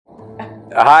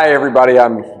Hi, everybody.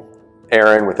 I'm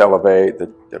Aaron with Elevate,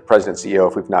 the president and CEO,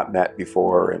 if we've not met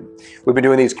before. And we've been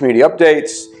doing these community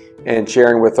updates and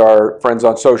sharing with our friends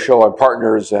on social, our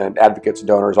partners and advocates and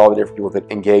donors, all the different people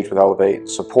that engage with Elevate,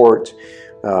 support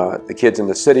the kids in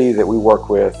the city that we work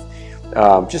with.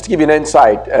 Just to give you an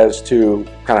insight as to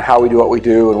kind of how we do what we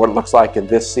do and what it looks like in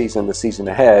this season, the season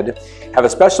ahead. Have a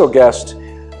special guest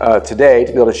today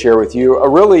to be able to share with you, a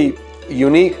really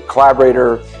unique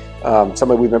collaborator,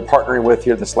 somebody we've been partnering with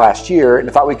here this last year, and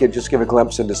I thought we could just give a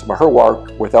glimpse into some of her work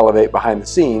with Elevate behind the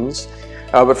scenes.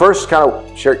 But first, kind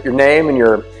of share your name and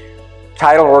your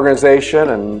title and organization,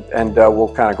 and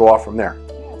we'll kind of go off from there.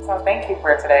 So thank you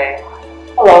for today.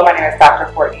 Hello, my name is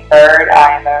Dr. Kourtney Byrd.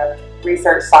 I am a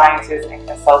research scientist and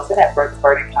consultant at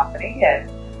BrooksByrd and Company, and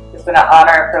it's been an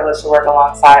honor and privilege to work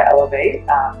alongside Elevate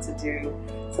to do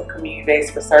some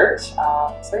community-based research.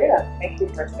 So yeah, thank you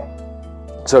for today.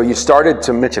 So you started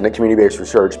to mention the community-based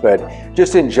research, but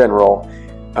just in general,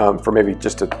 for maybe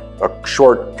just a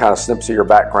short kind of snippet of your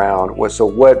background, so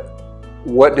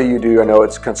what do you do? I know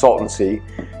it's consultancy,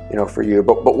 for you,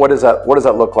 but what does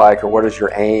that look like, or what is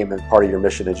your aim and part of your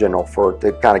mission in general for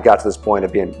it kind of got to this point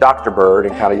of being Dr. Byrd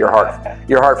and kind of your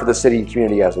heart for the city and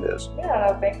community as it is? Yeah,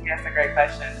 no, thank you. That's a great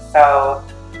question. So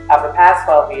over the past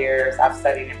 12 years, I've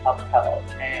studied in public health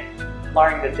and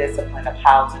learning the discipline of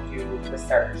how to do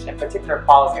research, in particular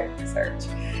qualitative research.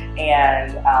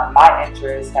 And my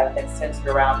interests have been centered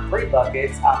around three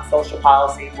buckets: social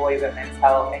policy, boys and men's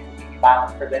health, and community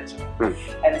violence prevention.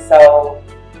 And so,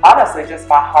 honestly, just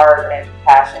my heart and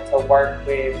passion to work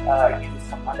with youth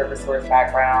from under-resourced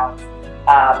backgrounds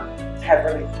have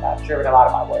really driven a lot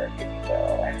of my work, if you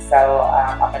will. And so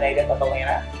I'm a native of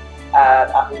Atlanta.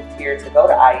 I moved here to go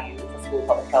to IU, the School of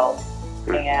Public Health,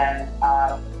 and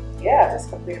yeah, just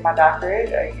completed my doctorate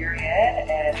a year in,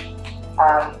 and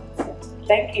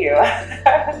thank you.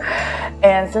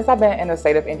 And since I've been in the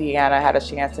state of Indiana, I had a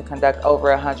chance to conduct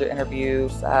over 100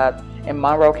 interviews in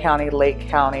Monroe County, Lake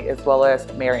County, as well as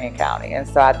Marion County. And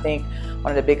so I think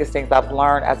one of the biggest things I've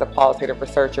learned as a qualitative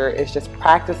researcher is just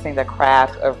practicing the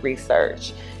craft of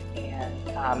research.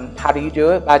 And how do you do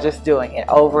it? By just doing it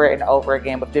over and over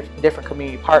again with different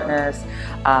community partners.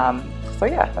 So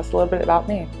yeah, that's a little bit about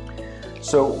me.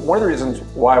 So one of the reasons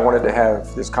why I wanted to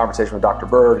have this conversation with Dr.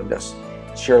 Byrd and just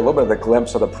share a little bit of the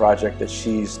glimpse of the project that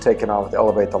she's taken on with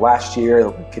Elevate the last year, that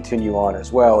will continue on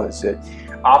as well, is that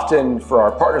often for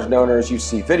our partners and donors, you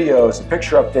see videos and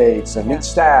picture updates and meet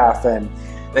staff, and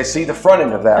they see the front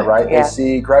end of that, right? Yeah. They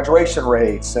see graduation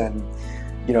rates and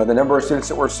the number of students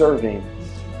that we're serving.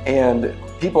 And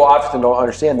people often don't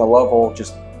understand the level,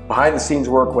 just behind the scenes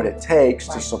work, what it takes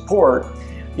to support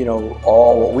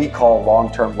all what we call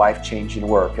long-term life-changing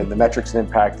work, and the metrics and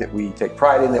impact that we take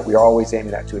pride in, that we are always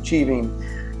aiming at to achieving,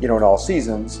 in all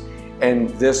seasons. And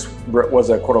this was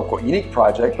a quote-unquote unique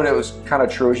project, but it was kind of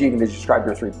true. As you even described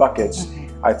your three buckets,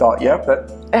 I thought, yep,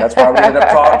 that's why we ended up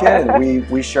talking, and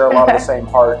we share a lot of the same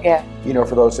heart,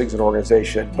 for those things in the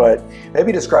organization. But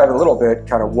maybe describe a little bit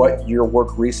kind of what your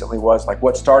work recently was, like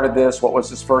what started this, what was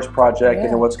this first project, and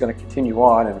then what's going to continue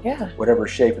on in whatever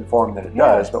shape and form that it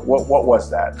does. But what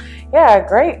was that? Yeah,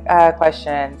 great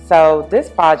question. So this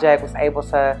project was able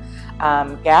to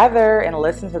gather and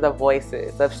listen to the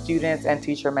voices of students and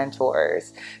teacher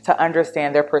mentors to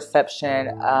understand their perception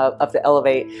of the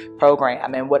Elevate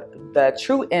program and what the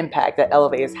true impact that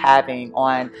Elevate is having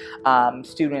on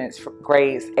students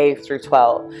grades 8 through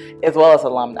 12, as well as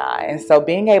alumni. And so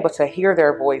being able to hear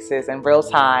their voices in real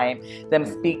time, them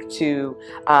speak to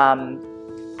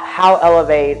how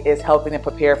Elevate is helping them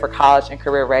prepare for college and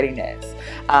career readiness,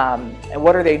 and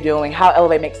what are they doing, how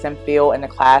Elevate makes them feel in the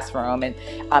classroom, and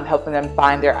helping them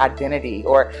find their identity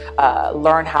or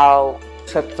learn how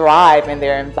to thrive in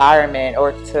their environment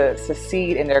or to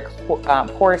succeed in their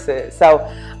courses. So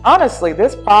honestly,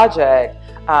 this project,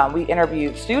 we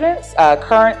interviewed students,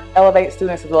 current Elevate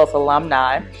students, as well as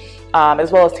alumni,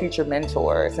 as well as teacher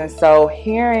mentors. And so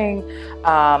hearing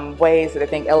ways that I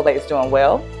think Elevate is doing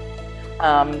well,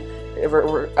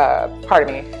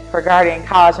 regarding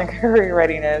college and career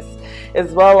readiness,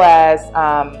 as well as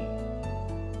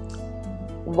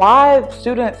why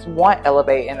students want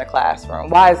Elevate in the classroom,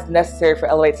 why it's necessary for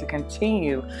Elevate to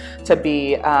continue to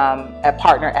be a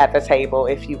partner at the table,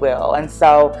 if you will. And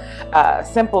so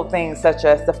simple things such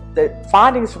as the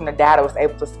findings from the data was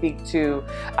able to speak to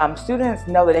students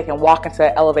know that they can walk into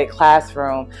an Elevate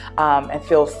classroom and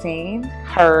feel seen,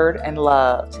 heard, and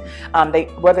loved.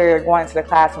 Whether they're going to the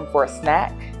classroom for a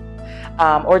snack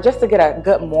or just to get a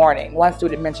good morning. One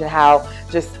student mentioned how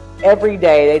just every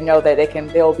day they know that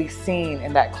they'll be seen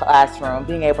in that classroom,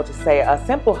 being able to say a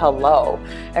simple hello.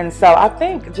 And so I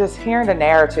think just hearing the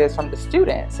narratives from the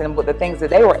students and with the things that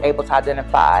they were able to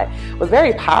identify was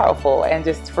very powerful. And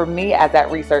just for me as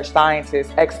that research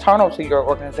scientist external to your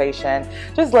organization,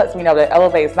 just lets me know that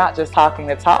Elevate is not just talking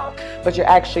the talk, but you're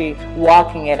actually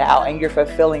walking it out and you're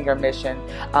fulfilling your mission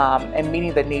and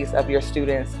meeting the needs of your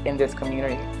students in this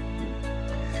community.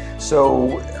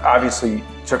 So obviously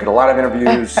took it a lot of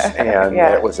interviews and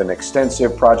it was an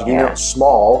extensive project, even though it was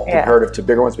small comparative to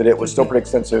bigger ones, but it was still pretty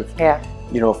extensive,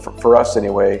 you know, for us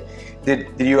anyway. Did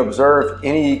you observe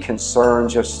any concern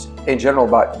just in general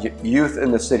about youth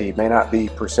in the city? It may not be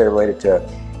per se related to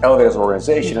Elevate as an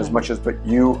organization as much as, but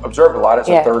you observed a lot as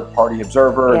a third party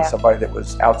observer and somebody that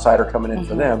was outsider coming in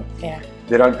for them.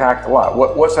 That unpacked a lot.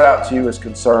 What stood out to you as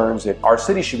concerns that our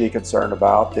city should be concerned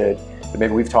about that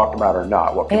maybe we've talked about or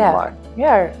not? What came to mind?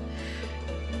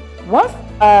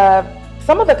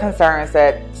 Some of the concerns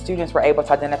that students were able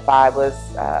to identify was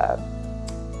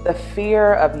the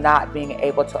fear of not being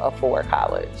able to afford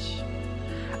college.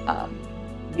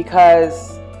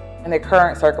 Because in the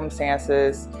current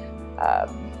circumstances,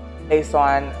 based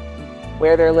on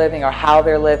where they're living or how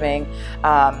they're living,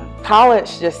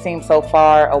 college just seems so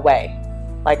far away.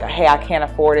 Like, hey, I can't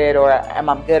afford it, or am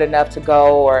I good enough to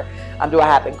go, or do I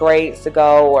have the grades to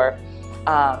go, or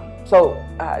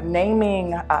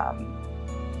naming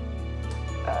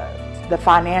the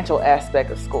financial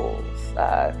aspect of schools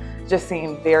just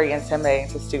seemed very intimidating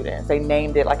to students. They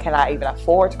named it like, can I even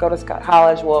afford to go to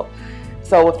college? Well,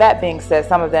 so with that being said,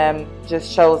 some of them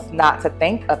just chose not to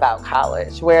think about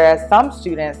college, whereas some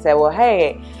students said, well,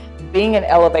 hey, being in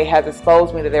Elevate has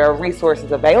exposed me that there are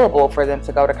resources available for them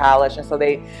to go to college, and so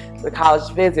the college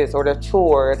visits or the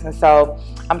tours. And so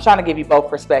I'm trying to give you both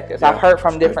perspectives. I've heard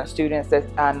from different students that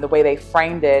the way they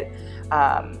framed it,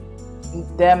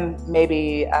 them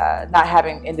maybe not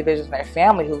having individuals in their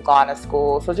family who've gone to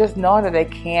school. So just knowing that they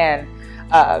can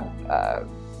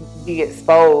be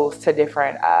exposed to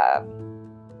different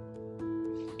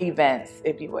events,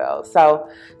 if you will. So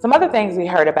some other things we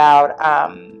heard about,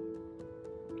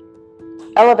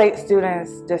 Elevate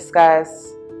students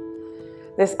discuss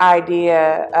this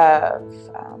idea of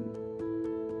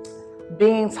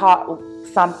being taught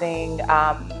something,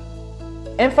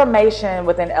 information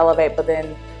within Elevate, but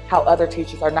then how other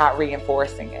teachers are not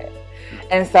reinforcing it.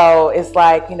 And so it's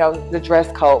like, you know, the dress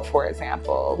code, for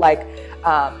example, like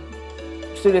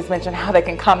students mention how they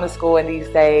can come to school in these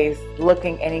days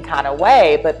looking any kind of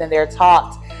way, but then they're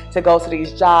taught to go to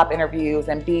these job interviews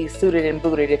and be suited and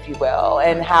booted, if you will,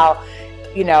 and how,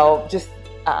 you know, just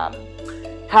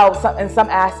how in some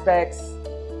aspects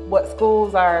what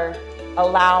schools are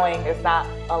allowing is not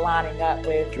aligning up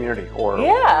with community or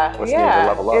what's needed to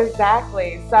level up.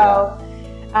 Exactly. So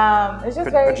it's just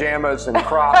pajamas and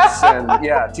Crocs and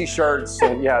t-shirts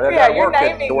and that work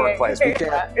at the workplace. We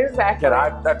can't, exactly. I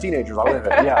have teenagers. I live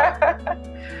it.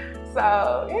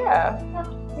 So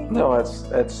No,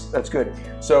 that's good.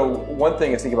 So one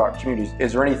thing is thinking about communities.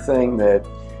 Is there anything that,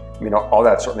 I mean, all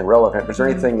that's certainly relevant, but is there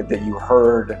anything that you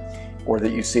heard or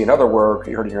that you see in other work,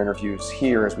 you heard in your interviews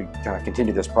here as we kind of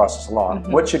continue this process along?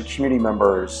 What should community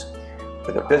members,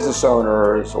 whether business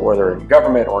owners or whether in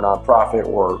government or nonprofit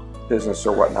or business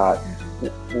or whatnot,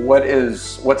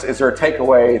 is there a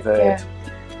takeaway that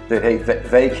that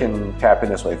they can tap in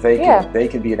this way? They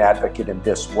can be an advocate in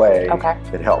this way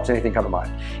that helps. Anything come to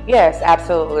mind? Yes,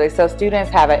 absolutely. So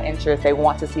students have an interest. They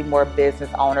want to see more business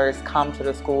owners come to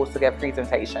the schools to give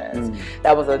presentations.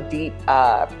 That was a deep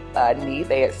need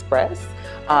they expressed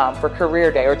for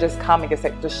Career Day, or just coming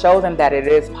to show them that it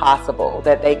is possible,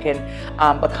 that they can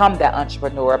become that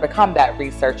entrepreneur, become that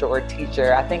researcher or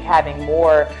teacher. I think having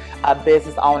more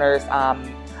business owners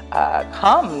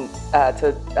come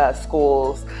to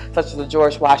schools such as the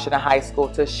George Washington High School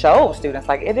to show students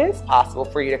like it is possible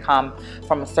for you to come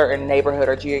from a certain neighborhood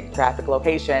or geographic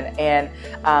location and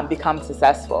become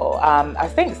successful. I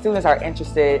think students are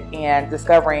interested in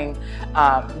discovering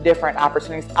different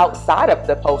opportunities outside of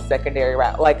the post-secondary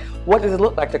route. Like, what does it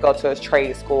look like to go to a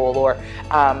trade school, or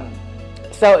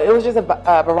so it was just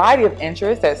a variety of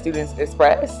interests that students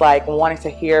expressed, like wanting to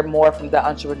hear more from the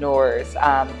entrepreneurs.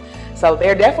 So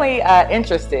they're definitely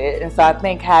interested. And so I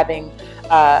think having,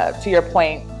 to your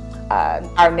point,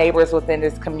 our neighbors within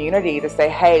this community to say,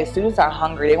 hey, students are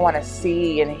hungry. They want to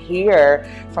see and hear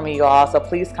from you all. So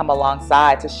please come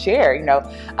alongside to share. You know,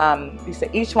 you say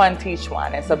each one teach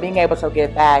one. And so being able to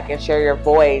give back and share your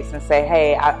voice and say,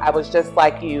 hey, I was just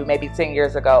like you maybe 10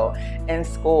 years ago in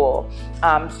school.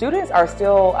 Students are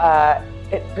still,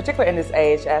 particularly in this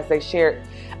age, as they share,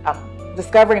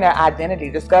 discovering their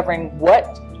identity, discovering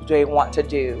what they want to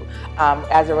do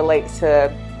as it relates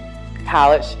to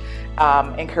college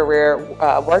and career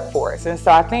workforce. And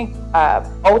so I think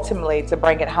ultimately, to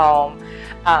bring it home,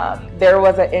 there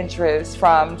was an interest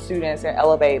from students in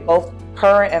Elevate, both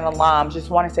current and alums, just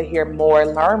wanting to hear more,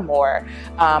 learn more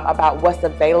about what's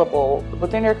available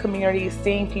within their community,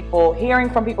 seeing people, hearing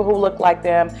from people who look like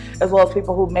them, as well as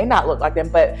people who may not look like them,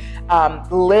 but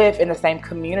live in the same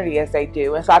community as they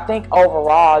do. And so I think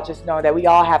overall, just knowing that we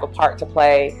all have a part to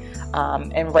play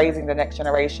in raising the next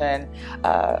generation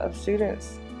of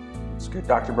students. That's good.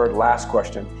 Dr. Byrd, last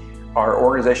question. Our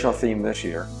organizational theme this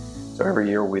year, so every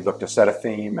year we look to set a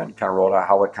theme and kind of roll out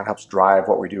how it kind of helps drive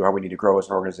what we do, how we need to grow as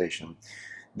an organization.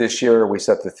 This year we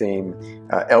set the theme,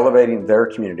 elevating their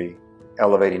community,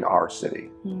 elevating our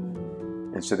city.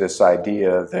 And so this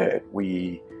idea that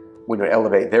we would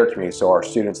elevate their community, so our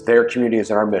students, their community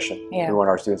is in our mission. We want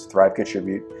our students to thrive,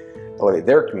 contribute, elevate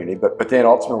their community, but then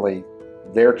ultimately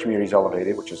their community is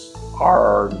elevated, which is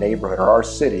our neighborhood, or our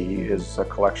city is a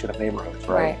collection of neighborhoods,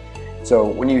 right? So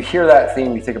when you hear that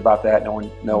theme, you think about that,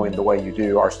 knowing the way you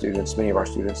do, our students, many of our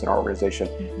students in our organization,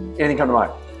 anything come to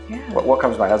mind? What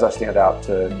comes to mind? How does that stand out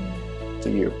to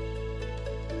you?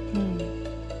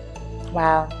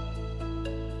 Wow,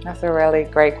 that's a really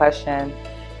great question.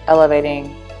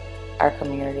 Elevating our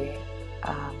community.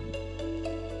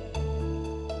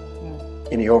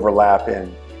 Any overlap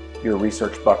in your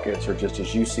research buckets, or just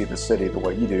as you see the city the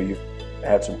way you do? You've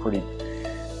had some pretty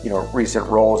recent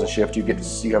roles and shift. You get to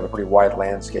see, you have a pretty wide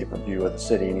landscape and view of the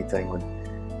city.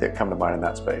 Anything that come to mind in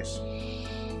that space?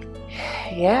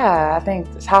 Yeah, I think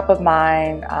top of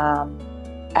mind,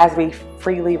 as we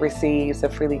freely receive, to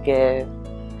freely give,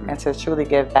 and to truly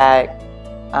give back.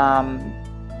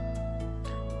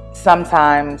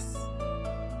 Sometimes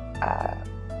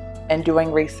in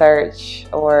doing research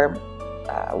or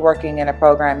working in a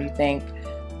program, you think,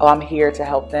 oh, I'm here to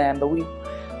help them,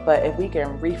 but if we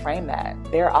can reframe that,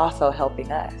 they're also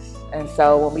helping us. And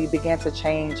so when we begin to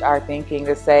change our thinking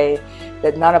to say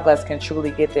that none of us can truly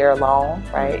get there alone,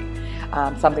 right?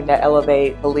 Something that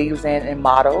Elevate believes in and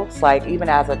models, like even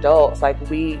as adults, like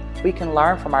we can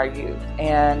learn from our youth.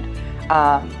 And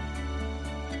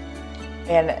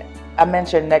I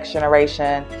mentioned next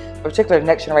generation, particularly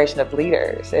next generation of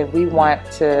leaders. If we want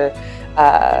to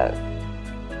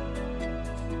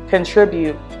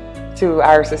contribute to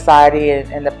our society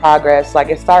and the progress, like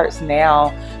it starts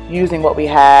now, using what we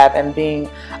have and being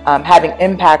having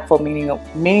impactful,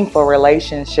 meaningful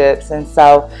relationships. And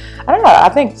so I don't know, I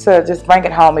think to just bring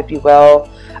it home, if you will,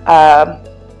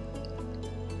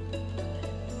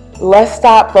 let's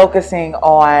stop focusing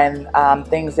on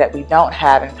things that we don't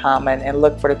have in common and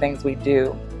look for the things we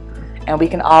do. And we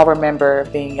can all remember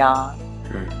being young,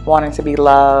 wanting to be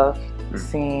loved,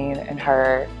 seen, and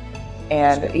heard.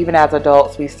 And even as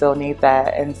adults, we still need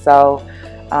that. And so,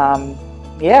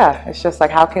 yeah, it's just like,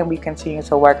 how can we continue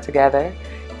to work together,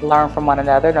 learn from one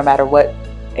another, no matter what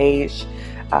age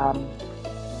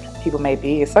people may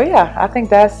be. So yeah, I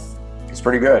think it's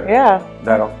pretty good. Yeah.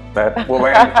 We'll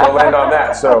land on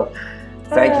that. So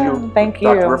thank you,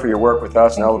 Dr. Byrd, for your work with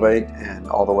us and Elevate, and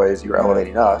all the ways you're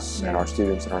elevating us and our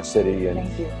students in our city. And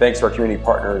thanks to our community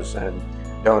partners and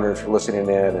donors for listening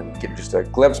in and getting just a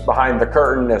glimpse behind the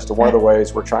curtain as to one of the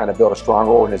ways we're trying to build a strong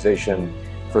organization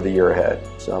for the year ahead.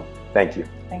 So thank you.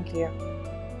 Thank you.